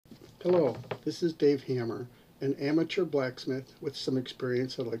Hello, this is Dave Hammer, an amateur blacksmith with some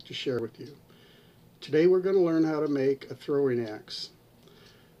experience I'd like to share with you. Today we're going to learn how to make a throwing axe.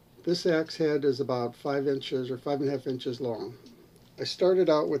 This axe head is about 5 inches or 5.5 inches long. I started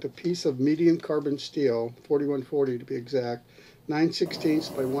out with a piece of medium carbon steel, 4140 to be exact,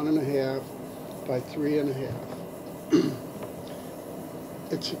 9/16 by 1.5 by 3.5.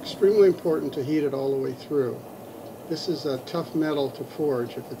 It's extremely important to heat it all the way through. This is a tough metal to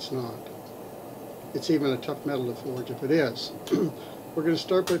forge if it's not. It's even a tough metal to forge if it is. We're going to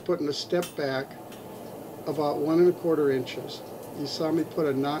start by putting a step back about 1.25 inches. You saw me put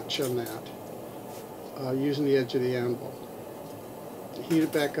a notch on that using the edge of the anvil. Heat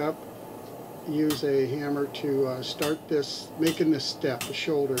it back up. Use a hammer to start this, making this step, a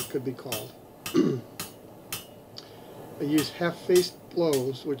shoulder it could be called. I use half-faced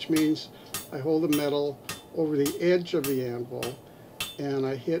blows, which means I hold the metal over the edge of the anvil and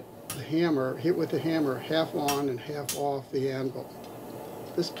I hit with the hammer half on and half off the anvil.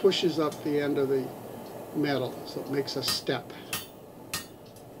 This pushes up the end of the metal, so it makes a step.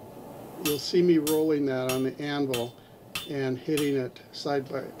 You'll see me rolling that on the anvil and hitting it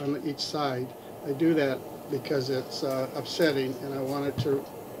on each side. I do that because it's upsetting and I want it to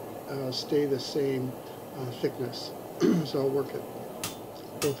stay the same thickness. So I'll work it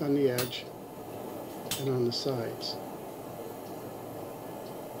both on the edge and on the sides.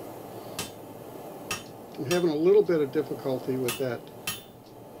 I'm having a little bit of difficulty with that,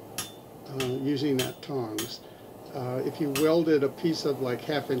 using that tongs. If you welded a piece of like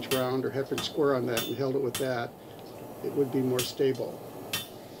 1/2 inch round or 1/2 inch square on that and held it with that, it would be more stable.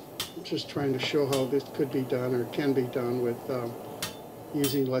 I'm just trying to show how this could be done or can be done with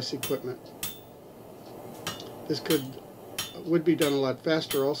using less equipment. This would be done a lot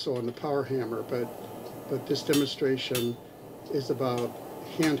faster also on the power hammer, but this demonstration is about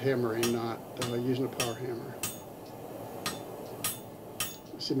hand hammering, not using a power hammer.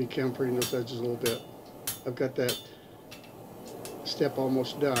 See me campering those edges a little bit. I've got that step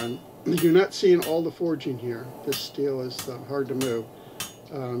almost done. You're not seeing all the forging here. This steel is hard to move.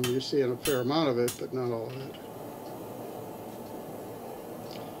 You're seeing a fair amount of it, but not all of it.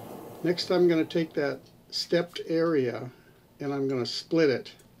 Next, I'm going to take that stepped area and I'm going to split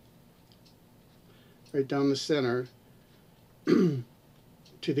it right down the center to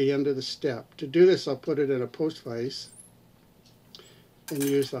the end of the step. To do this, I'll put it in a post vise and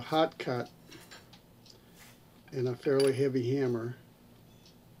use the hot cut and a fairly heavy hammer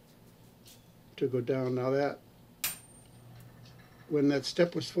to go down. Now when that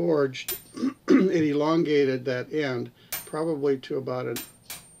step was forged, it elongated that end probably to about 1.5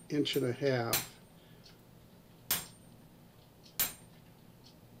 inches.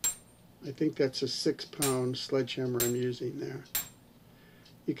 I think that's a 6-pound sledgehammer I'm using there.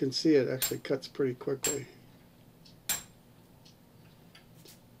 You can see it actually cuts pretty quickly.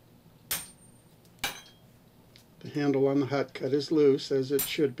 The handle on the hot cut is loose, as it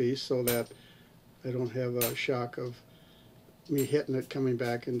should be, so that I don't have a shock of me hitting it coming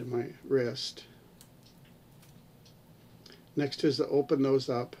back into my wrist. Next is to open those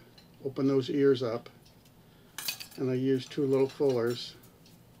ears up, and I use 2 little fullers.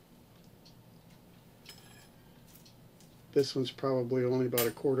 This one's probably only about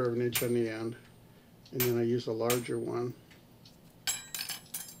 1/4 inch on the end, and then I use a larger one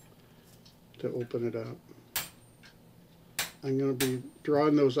to open it up. I'm going to be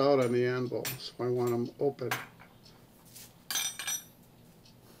drawing those out on the anvil, so I want them open.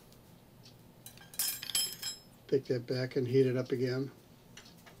 Take that back and heat it up again.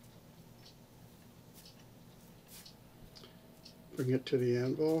 Bring it to the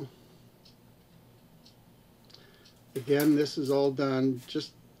anvil. Again, this is all done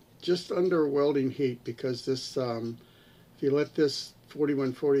just under welding heat, because this, if you let this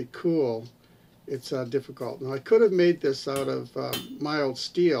 4140 cool, it's difficult. Now I could have made this out of mild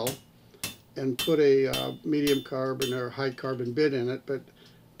steel and put a medium carbon or high carbon bit in it, but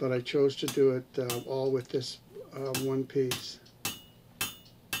I chose to do it all with this one piece.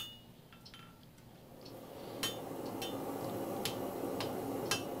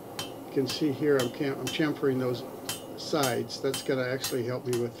 You can see here I'm chamfering those sides. That's going to actually help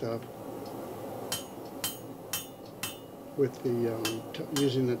me with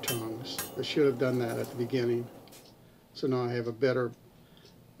using the tongs. I should have done that at the beginning, so now I have a better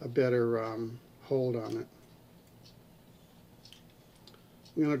hold on it.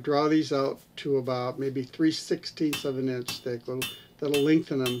 I'm going to draw these out to about maybe 3/16 of an inch thick. That'll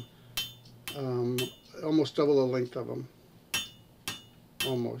lengthen them, almost double the length of them,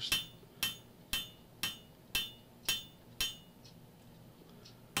 almost.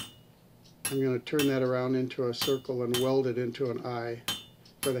 I'm going to turn that around into a circle and weld it into an eye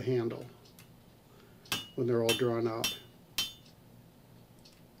for the handle when they're all drawn out.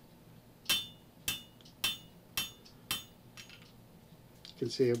 You can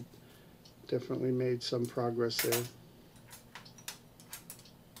see I've definitely made some progress there.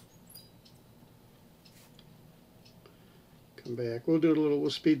 Come back. We'll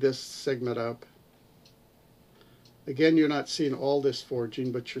speed this segment up. Again, you're not seeing all this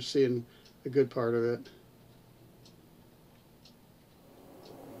forging, but you're seeing a good part of it.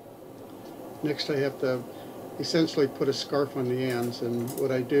 Next, I have to essentially put a scarf on the ends, and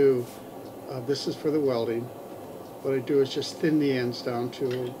what I do, this is for the welding, what I do is just thin the ends down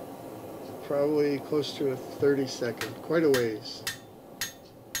to probably close to a 32nd, quite a ways.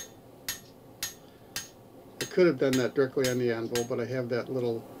 I could have done that directly on the anvil, but I have that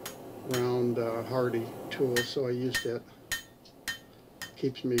little round Hardy tool, so I used it.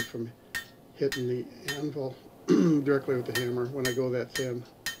 Keeps me from hitting the anvil directly with the hammer when I go that thin.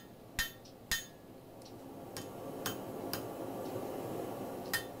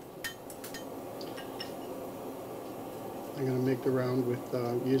 I'm going to make the round with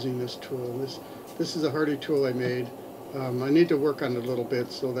using this tool. This is a Hardy tool I made. I need to work on it a little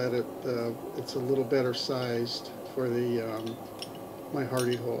bit so that it's a little better sized for the my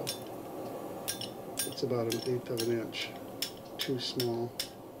Hardy hole. It's about 1/8 of an inch, too small.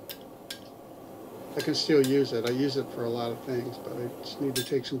 I can still use it. I use it for a lot of things, but I just need to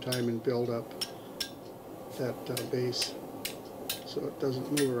take some time and build up that base so it doesn't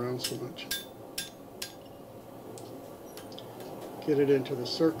move around so much. Get it into the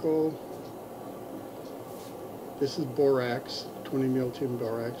circle. This is borax, 20 mil tin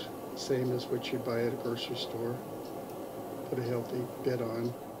borax, same as what you buy at a grocery store. Put a healthy bit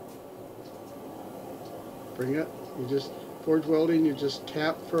on. Bring it. You just, forge welding, you just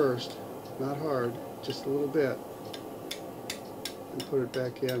tap first, not hard, just a little bit, and put it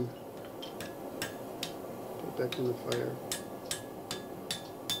back in. Put it back in the fire.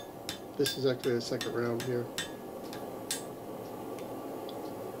 This is actually the second round here.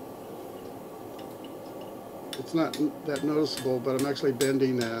 It's not that noticeable, but I'm actually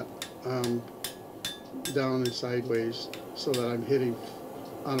bending that down and sideways so that I'm hitting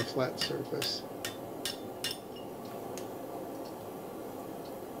on a flat surface.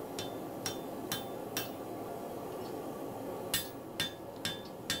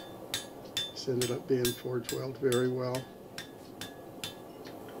 This ended up being forge weld very well.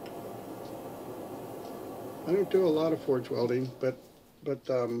 I don't do a lot of forge welding, but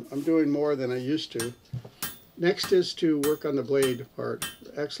I'm doing more than I used to. Next is to work on the blade part.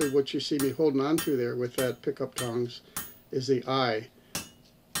 Actually, what you see me holding on to there with that pickup tongs is the eye.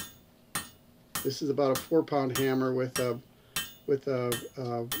 This is about a 4-pound hammer with a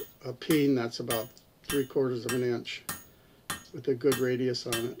peen that's about 3/4 of an inch with a good radius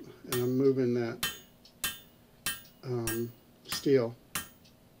on it, and I'm moving that steel.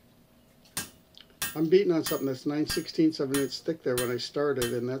 I'm beating on something that's 9/16 of an inch thick there when I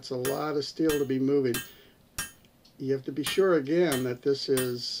started, and that's a lot of steel to be moving. You have to be sure again that this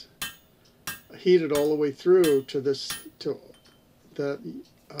is heated all the way through to the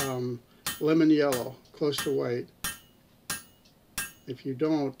lemon yellow, close to white. If you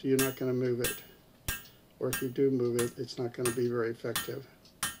don't, you're not going to move it. Or if you do move it, it's not going to be very effective.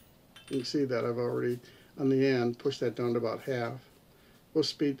 You can see that I've already, on the end, pushed that down to about half. We'll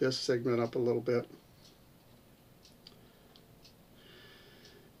speed this segment up a little bit.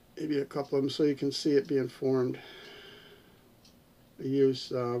 Maybe a couple of them so you can see it being formed. I use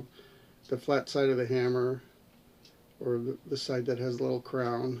the flat side of the hammer, or the side that has a little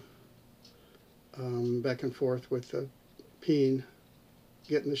crown, back and forth with the peen,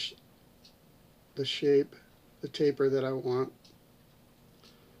 getting the shape, the taper that I want.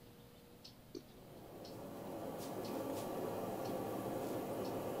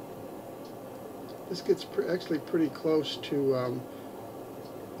 This gets actually pretty close to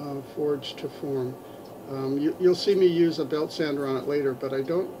forged to form. You'll see me use a belt sander on it later, but I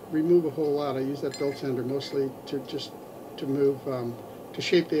don't remove a whole lot. I use that belt sander mostly to move, to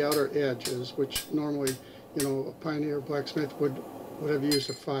shape the outer edges, which normally, you know, a pioneer blacksmith would have used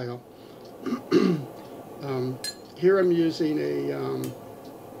a file. Here I'm using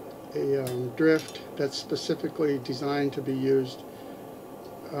a drift that's specifically designed to be used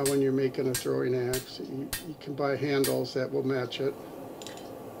when you're making a throwing axe. You can buy handles that will match it.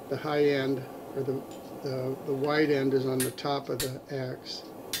 The high end, or the wide end, is on the top of the axe.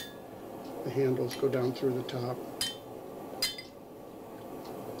 The handles go down through the top.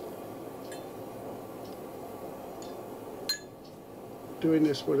 doing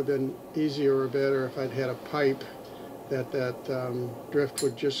this would have been easier or better if I'd had a pipe that drift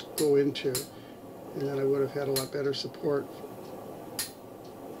would just go into, and then I would have had a lot better support.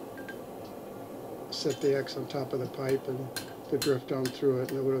 Set the axe on top of the pipe and the drift down through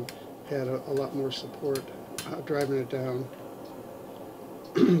it, and I would have had a lot more support driving it down.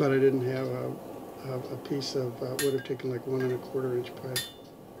 But I didn't have a piece of, would have taken like 1 1/4 inch pipe.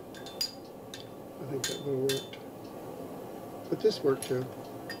 I think that would have worked. But this worked too.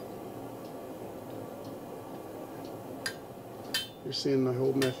 You're seeing the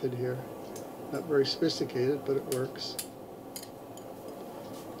whole method here. Not very sophisticated, but it works.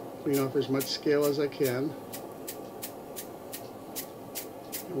 Clean off as much scale as I can.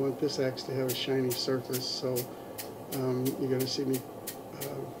 I want this axe to have a shiny surface, so you're going to see me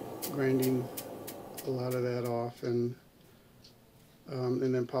grinding a lot of that off and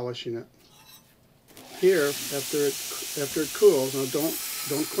then polishing it. Here, after it cools, now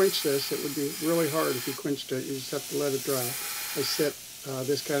don't quench this. It would be really hard if you quenched it. You just have to let it dry. I set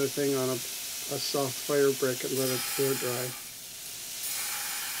this kind of thing on a soft fire brick and let it air dry.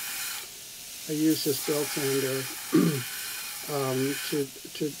 I use this belt sander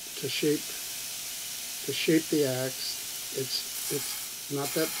to shape the axe. It's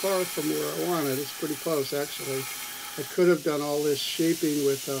not that far from where I want it. It's pretty close, actually. I could have done all this shaping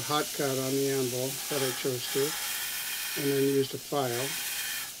with a hot cut on the anvil, that I chose to, and then used a file.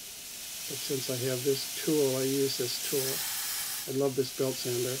 But since I have this tool, I use this tool. I love this belt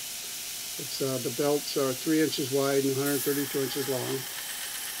sander. It's the belts are 3 inches wide and 132 inches long.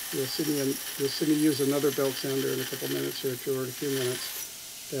 You'll see me use another belt sander in a couple minutes here, or in a few minutes.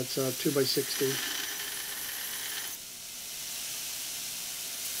 That's 2x60.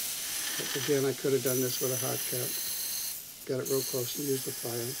 But again, I could have done this with a hot cut. Got it real close and used the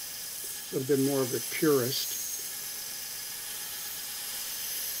file. It would have been more of a purist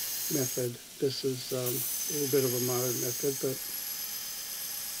method. This is a little bit of a modern method, but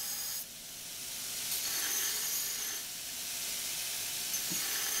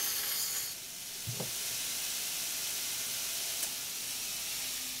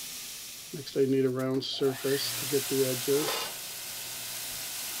next I need a round surface to get the edges.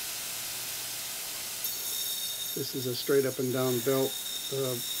 This is a straight up and down belt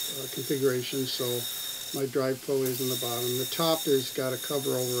configuration, so my drive pulley is in the bottom. The top has got a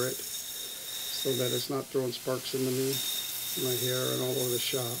cover over it so that it's not throwing sparks into my hair and all over the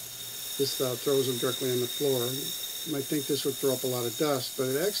shop. This throws them directly on the floor. You might think this would throw up a lot of dust,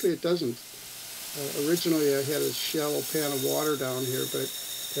 but it doesn't. Originally I had a shallow pan of water down here, but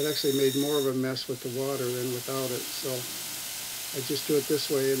it actually made more of a mess with the water than without it. So I just do it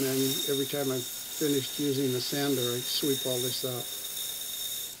this way, and then every time I'm finished using the sander, I sweep all this up.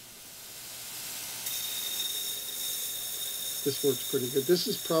 This works pretty good. This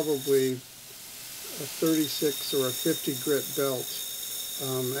is probably a 36 or a 50 grit belt.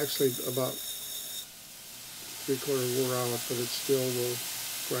 Actually about 3/4 wore out, but it still will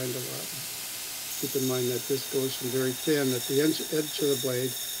grind a lot. Keep in mind that this goes from very thin at the edge of the blade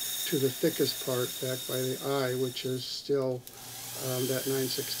to the thickest part back by the eye, which is still that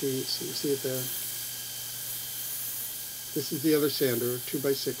 9/16. You see it there. This is the other sander,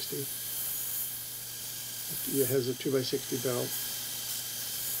 2x60. It has a 2x60 belt.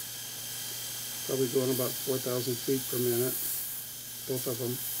 Probably going about 4,000 feet per minute, both of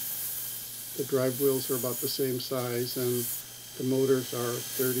them. The drive wheels are about the same size, and the motors are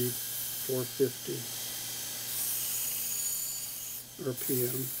 3450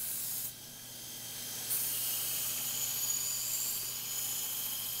 RPM.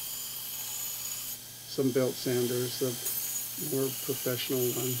 Some belt sanders, the more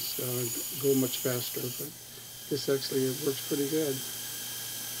professional ones, go much faster, but this actually works pretty good.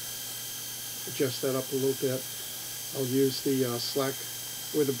 Adjust that up a little bit. I'll use the slack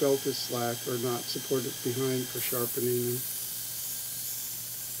where the belt is slack or not supported behind for sharpening and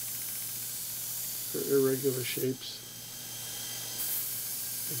for irregular shapes.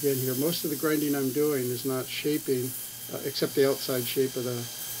 Again here, most of the grinding I'm doing is not shaping, except the outside shape of the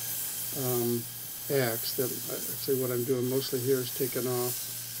axe. That actually what I'm doing mostly here is taking off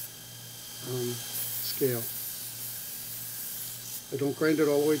scale. I don't grind it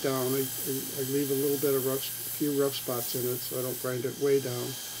all the way down. I leave a little bit of a few rough spots in it, so I don't grind it way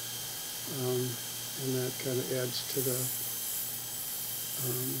down. And that kind of adds to the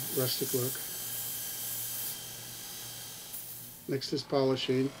rustic look. Next is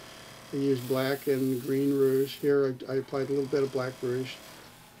polishing. I use black and green rouge. Here I applied a little bit of black rouge.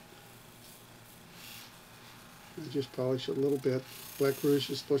 I just polish it a little bit. Black rouge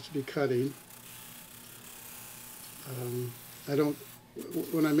is supposed to be cutting. I don't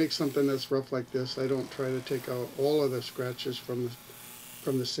when I make something that's rough like this, I don't try to take out all of the scratches from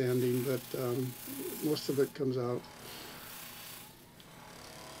the sanding, but most of it comes out.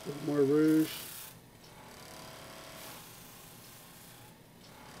 A little more rouge.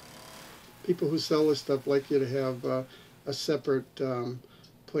 People who sell this stuff like you to have a separate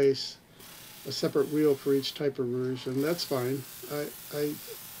place, a separate wheel for each type of rouge, and that's fine.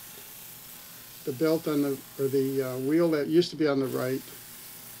 The belt on the, or the wheel that used to be on the right,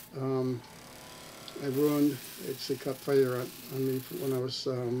 I ruined. It caught fire on me when I was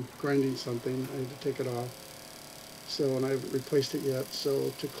grinding something. I had to take it off. So, and I haven't replaced it yet.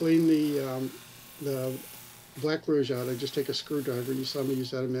 So to clean the black rouge out, I just take a screwdriver. You saw me use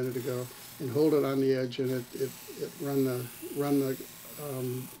that a minute ago, and hold it on the edge, and it run the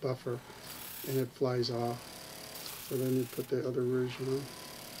buffer, and it flies off. So then you put the other rouge on.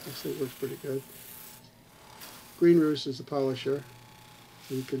 Actually, it works pretty good. Green rouge is the polisher.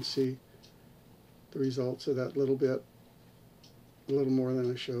 You can see the results of that little bit, a little more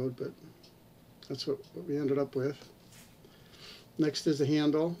than I showed, but that's what we ended up with. Next is the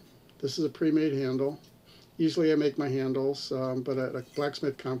handle. This is a pre-made handle. Usually I make my handles, but at a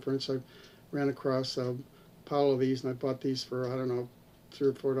blacksmith conference I ran across a pile of these, and I bought these for, I don't know,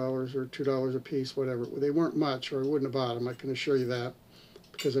 $3 or $4 or $2 a piece, whatever. They weren't much, or I wouldn't have bought them, I can assure you that,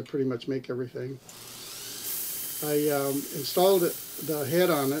 because I pretty much make everything. I installed the head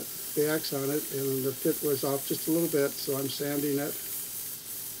on it, the axe on it, and the fit was off just a little bit, so I'm sanding it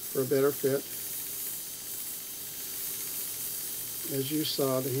for a better fit. As you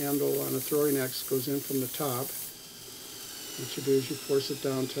saw, the handle on a throwing axe goes in from the top. What you do is you force it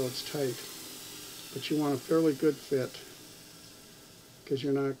down until it's tight. But you want a fairly good fit, because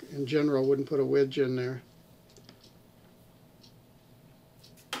you're not, in general, wouldn't put a wedge in there.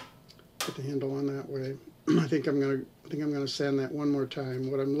 Put the handle on that way. I think I'm gonna sand that one more time.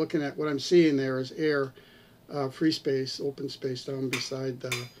 What I'm looking at, what I'm seeing there is air, free space, open space down beside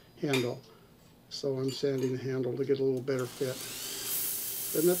the handle. So I'm sanding the handle to get a little better fit.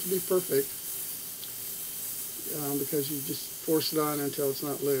 Doesn't have to be perfect, because you just force it on until it's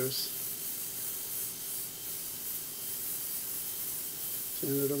not loose.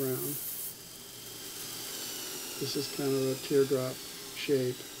 Sand it around. This is kind of a teardrop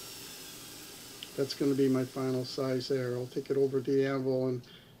shape. That's going to be my final size there. I'll take it over to the anvil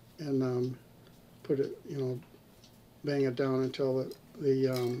and put it, bang it down until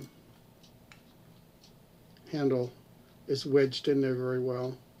the handle is wedged in there very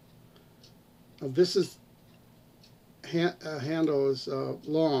well. Now this is handle is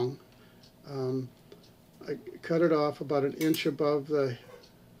long. I cut it off about an inch above the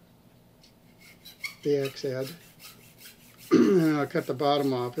axe head. And I cut the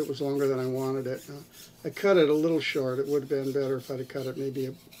bottom off. It was longer than I wanted it. I cut it a little short. It would have been better if I'd have cut it maybe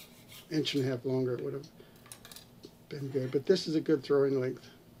an inch and a half longer. It would have been good. But this is a good throwing length.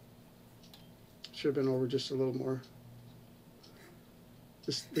 Should have been over just a little more.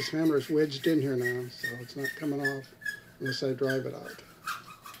 This hammer is wedged in here now, so it's not coming off unless I drive it out.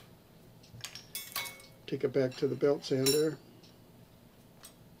 Take it back to the belt sander.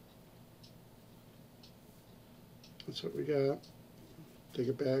 That's what we got. Take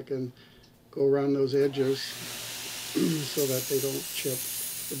it back and go around those edges so that they don't chip.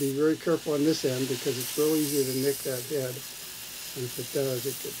 So be very careful on this end, because it's real easy to nick that head, and if it does,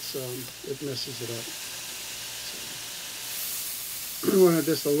 it messes it up. So, I want it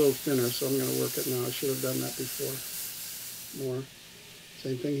just a little thinner, so I'm going to work it now. I should have done that before. More.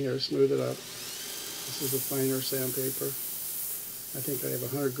 Same thing here. Smooth it up. This is a finer sandpaper. I think I have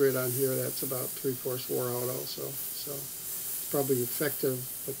 100 grit on here. That's about 3/4 wore out also. So it's probably effective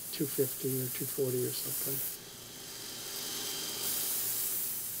at 250 or 240 or something.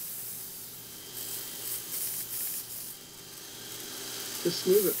 Just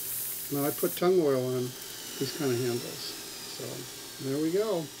smooth it. Now I put tung oil on these kind of handles. So there we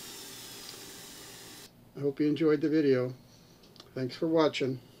go. I hope you enjoyed the video. Thanks for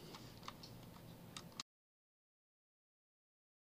watching.